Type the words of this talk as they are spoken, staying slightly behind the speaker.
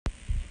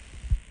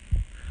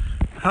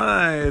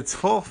Hi,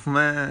 it's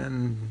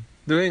Wolfman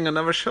doing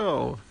another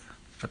show,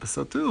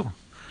 episode 2.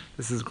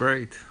 This is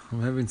great.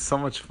 I'm having so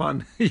much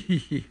fun.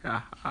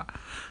 Yeah.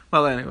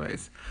 Well,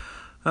 anyways,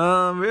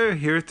 we're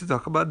here to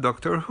talk about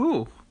Doctor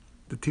Who,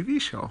 the TV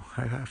show.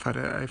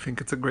 I think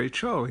it's a great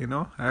show,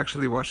 I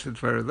actually watched it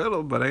very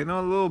little, but I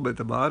know a little bit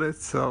about it,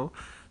 so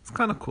it's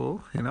kind of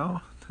cool.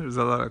 There's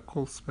a lot of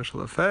cool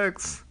special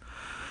effects.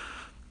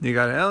 You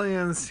got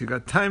aliens, you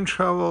got time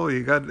travel,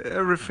 you got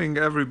everything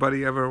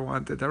everybody ever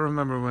wanted. I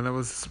remember when I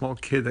was a small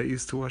kid, I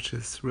used to watch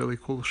this really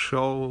cool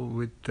show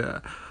with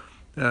a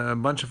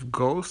bunch of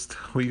ghosts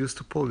who used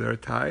to pull their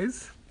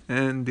ties,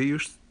 and they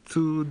used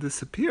to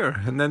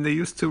disappear, and then they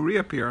used to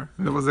reappear.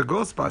 And there was a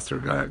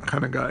Ghostbuster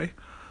kind of guy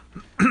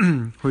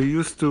who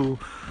used to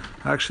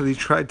actually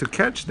try to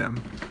catch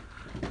them.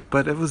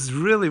 But it was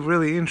really,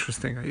 really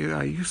interesting.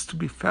 I used to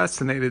be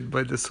fascinated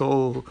by this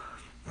whole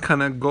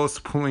kind of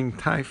ghost pulling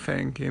tie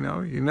thing,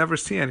 You never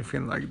see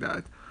anything like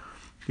that.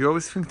 You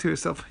always think to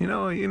yourself,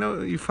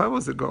 if I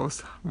was a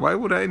ghost, why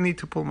would I need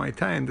to pull my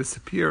tie and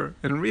disappear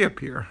and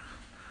reappear?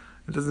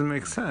 It doesn't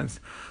make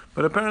sense.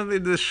 But apparently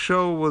this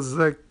show was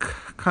like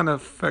kind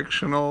of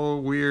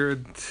fictional,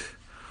 weird,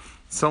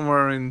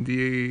 somewhere in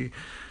the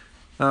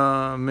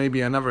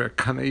maybe another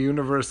kind of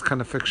universe,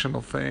 kind of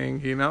fictional thing,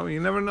 You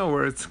never know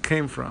where it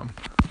came from.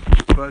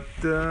 But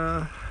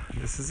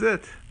this is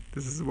it.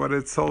 This is what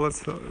it's all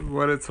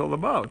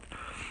about.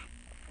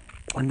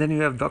 And then you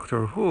have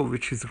Doctor Who,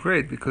 which is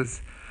great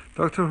because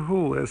Doctor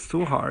Who has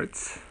two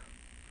hearts,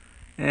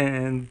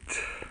 and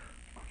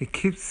it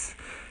keeps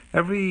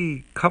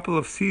every couple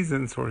of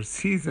seasons or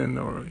season,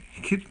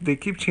 they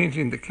keep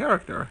changing the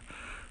character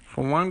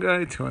from one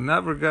guy to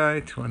another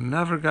guy to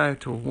another guy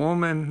to a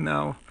woman.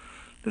 Now,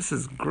 this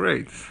is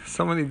great.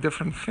 So many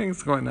different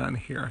things going on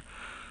here.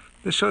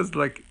 This show is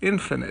like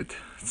infinite.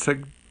 It's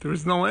like there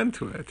is no end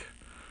to it.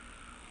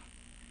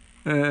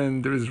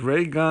 And there's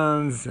ray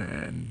guns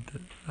and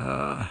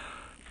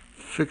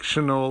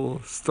fictional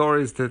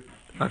stories that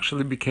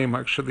actually became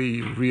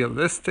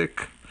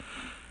realistic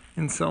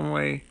in some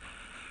way.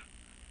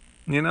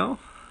 I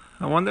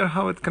wonder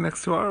how it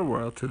connects to our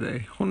world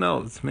today. Who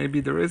knows?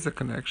 Maybe there is a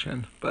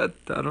connection, but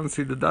I don't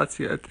see the dots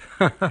yet.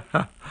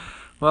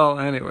 Well,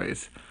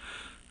 anyways.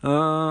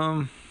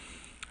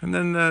 And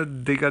then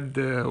they got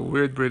the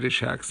weird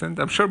British accent.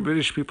 I'm sure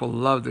British people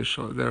love this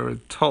show. They're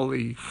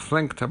totally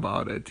flinked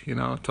about it,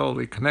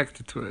 totally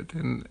connected to it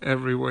in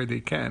every way they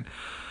can.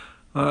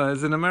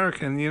 As an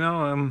American,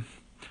 I'm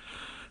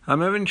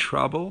having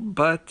trouble,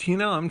 but,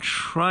 I'm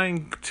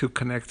trying to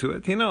connect to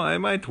it. I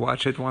might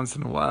watch it once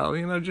in a while,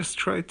 just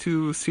try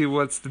to see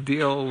what's the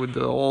deal with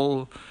the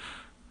whole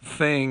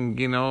thing,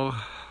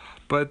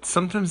 But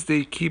sometimes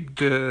they keep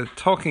the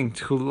talking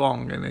too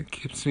long, and it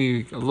keeps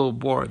me a little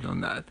bored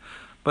on that.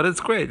 But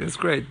it's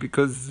great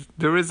because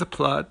there is a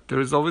plot, there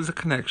is always a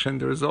connection,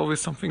 there is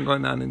always something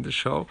going on in the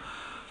show.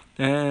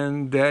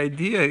 And the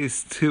idea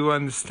is to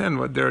understand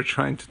what they're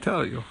trying to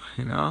tell you,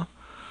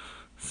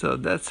 So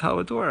that's how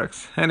it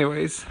works.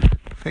 Anyways,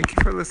 thank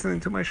you for listening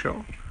to my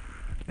show.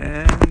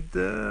 And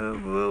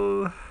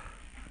we'll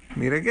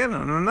meet again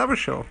on another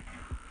show.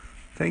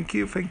 Thank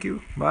you.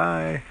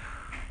 Bye.